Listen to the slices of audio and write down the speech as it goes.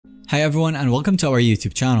Hi everyone and welcome to our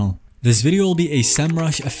YouTube channel. This video will be a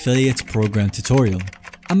Semrush affiliate program tutorial.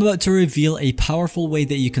 I'm about to reveal a powerful way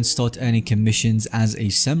that you can start earning commissions as a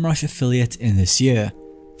Semrush affiliate in this year.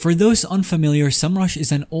 For those unfamiliar, Semrush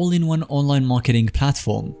is an all-in-one online marketing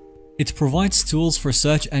platform. It provides tools for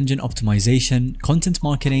search engine optimization, content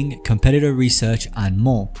marketing, competitor research, and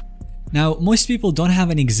more. Now, most people don't have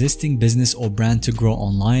an existing business or brand to grow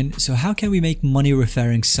online, so how can we make money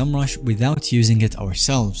referring Semrush without using it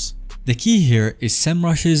ourselves? The key here is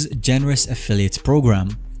Semrush's generous affiliate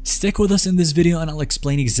program. Stick with us in this video and I'll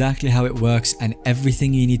explain exactly how it works and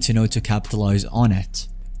everything you need to know to capitalize on it.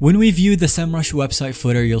 When we view the Semrush website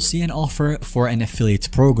footer, you'll see an offer for an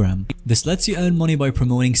affiliate program. This lets you earn money by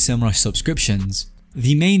promoting Semrush subscriptions.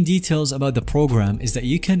 The main details about the program is that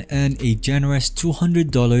you can earn a generous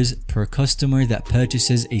 $200 per customer that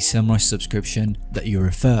purchases a Semrush subscription that you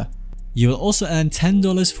refer. You will also earn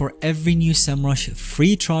 $10 for every new Semrush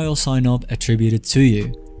free trial sign up attributed to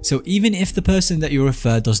you. So even if the person that you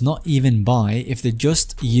refer does not even buy, if they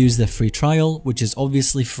just use the free trial, which is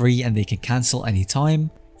obviously free and they can cancel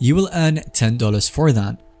anytime, you will earn $10 for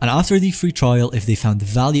that. And after the free trial, if they found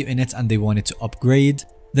value in it and they wanted to upgrade,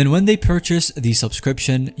 then when they purchase the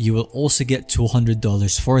subscription, you will also get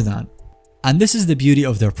 $200 for that. And this is the beauty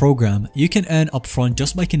of their program. You can earn upfront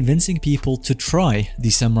just by convincing people to try the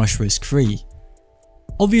Semrush risk-free.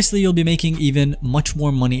 Obviously, you'll be making even much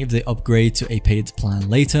more money if they upgrade to a paid plan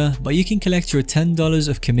later, but you can collect your $10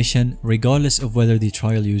 of commission regardless of whether the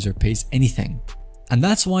trial user pays anything. And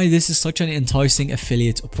that's why this is such an enticing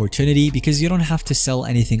affiliate opportunity, because you don't have to sell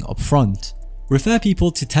anything upfront. Refer people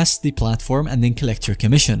to test the platform and then collect your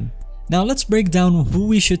commission. Now let's break down who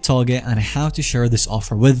we should target and how to share this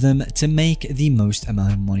offer with them to make the most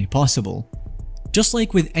amount of money possible. Just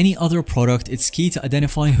like with any other product, it's key to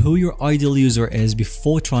identify who your ideal user is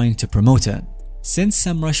before trying to promote it. Since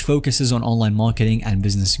Semrush focuses on online marketing and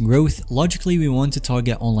business growth, logically we want to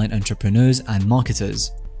target online entrepreneurs and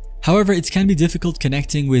marketers. However, it can be difficult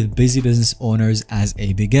connecting with busy business owners as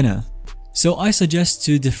a beginner. So I suggest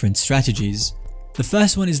two different strategies. The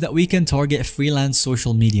first one is that we can target freelance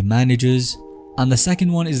social media managers, and the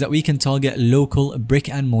second one is that we can target local brick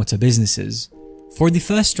and mortar businesses. For the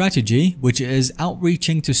first strategy, which is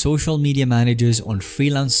outreaching to social media managers on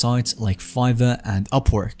freelance sites like Fiverr and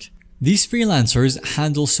Upwork. These freelancers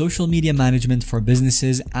handle social media management for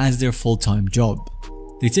businesses as their full-time job.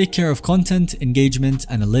 They take care of content, engagement,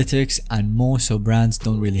 analytics, and more, so brands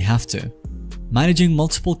don't really have to. Managing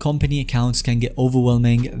multiple company accounts can get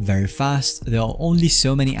overwhelming very fast. There are only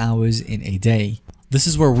so many hours in a day. This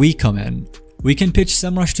is where we come in. We can pitch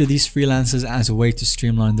Semrush to these freelancers as a way to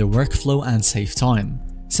streamline their workflow and save time.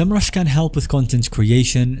 Semrush can help with content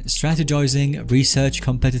creation, strategizing, research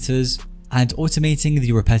competitors, and automating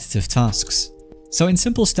the repetitive tasks. So in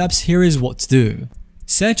simple steps, here is what to do.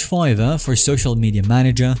 Search Fiverr for social media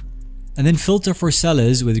manager, and then filter for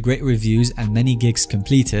sellers with great reviews and many gigs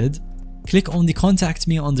completed. Click on the contact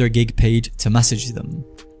me on their gig page to message them.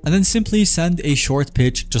 And then simply send a short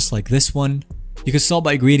pitch just like this one. You can start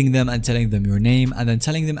by greeting them and telling them your name, and then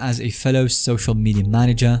telling them as a fellow social media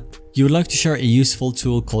manager, you would like to share a useful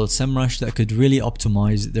tool called Semrush that could really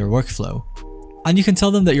optimize their workflow. And you can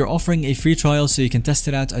tell them that you're offering a free trial so you can test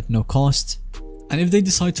it out at no cost. And if they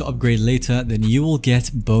decide to upgrade later, then you will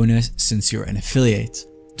get bonus since you're an affiliate.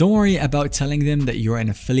 Don't worry about telling them that you're an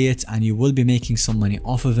affiliate and you will be making some money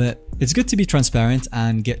off of it. It's good to be transparent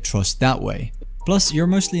and get trust that way. Plus, you're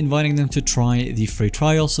mostly inviting them to try the free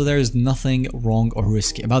trial, so there is nothing wrong or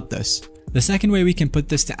risky about this. The second way we can put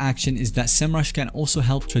this to action is that Semrush can also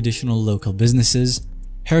help traditional local businesses,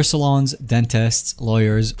 hair salons, dentists,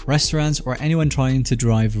 lawyers, restaurants, or anyone trying to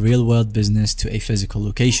drive real-world business to a physical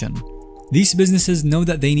location. These businesses know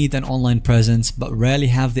that they need an online presence but rarely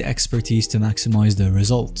have the expertise to maximize their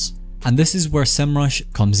results. And this is where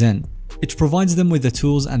Semrush comes in. It provides them with the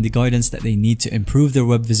tools and the guidance that they need to improve their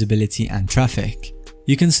web visibility and traffic.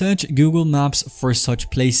 You can search Google Maps for such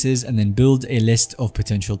places and then build a list of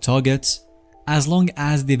potential targets, as long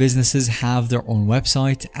as the businesses have their own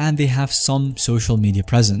website and they have some social media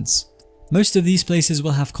presence. Most of these places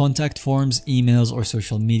will have contact forms, emails, or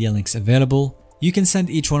social media links available. You can send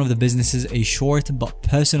each one of the businesses a short but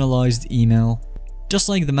personalized email, just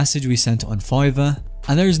like the message we sent on Fiverr,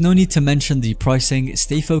 and there is no need to mention the pricing.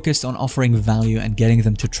 Stay focused on offering value and getting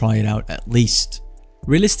them to try it out at least.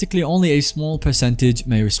 Realistically, only a small percentage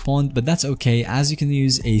may respond, but that's okay, as you can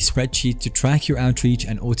use a spreadsheet to track your outreach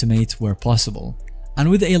and automate where possible. And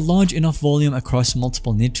with a large enough volume across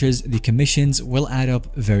multiple niches, the commissions will add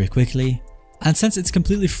up very quickly. And since it's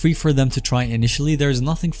completely free for them to try initially, there is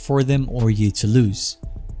nothing for them or you to lose.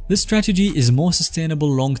 This strategy is more sustainable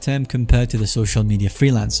long term compared to the social media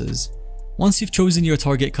freelancers. Once you've chosen your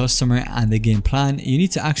target customer and the game plan, you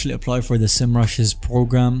need to actually apply for the Semrush's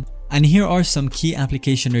program. And here are some key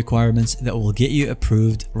application requirements that will get you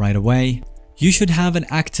approved right away. You should have an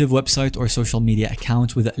active website or social media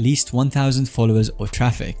account with at least 1,000 followers or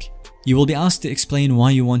traffic. You will be asked to explain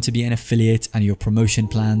why you want to be an affiliate and your promotion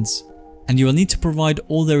plans. And you will need to provide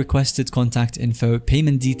all the requested contact info,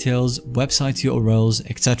 payment details, website URLs,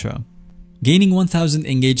 etc. Gaining 1,000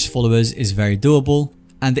 engaged followers is very doable,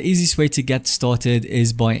 and the easiest way to get started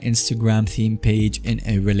is by Instagram theme page in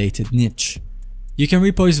a related niche. You can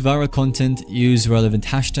repost viral content, use relevant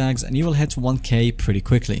hashtags, and you will hit 1K pretty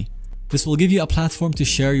quickly. This will give you a platform to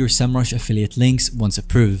share your Semrush affiliate links once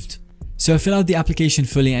approved. So fill out the application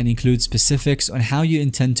fully and include specifics on how you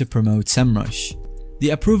intend to promote Semrush. The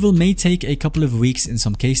approval may take a couple of weeks in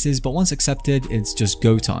some cases, but once accepted, it's just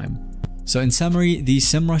go time. So in summary, the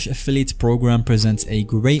Semrush affiliate program presents a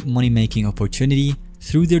great money-making opportunity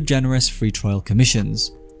through their generous free trial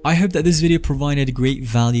commissions. I hope that this video provided great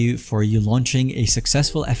value for you launching a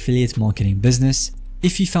successful affiliate marketing business.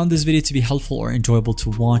 If you found this video to be helpful or enjoyable to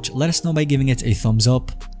watch, let us know by giving it a thumbs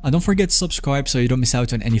up. And don't forget to subscribe so you don't miss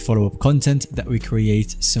out on any follow-up content that we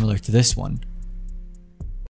create similar to this one.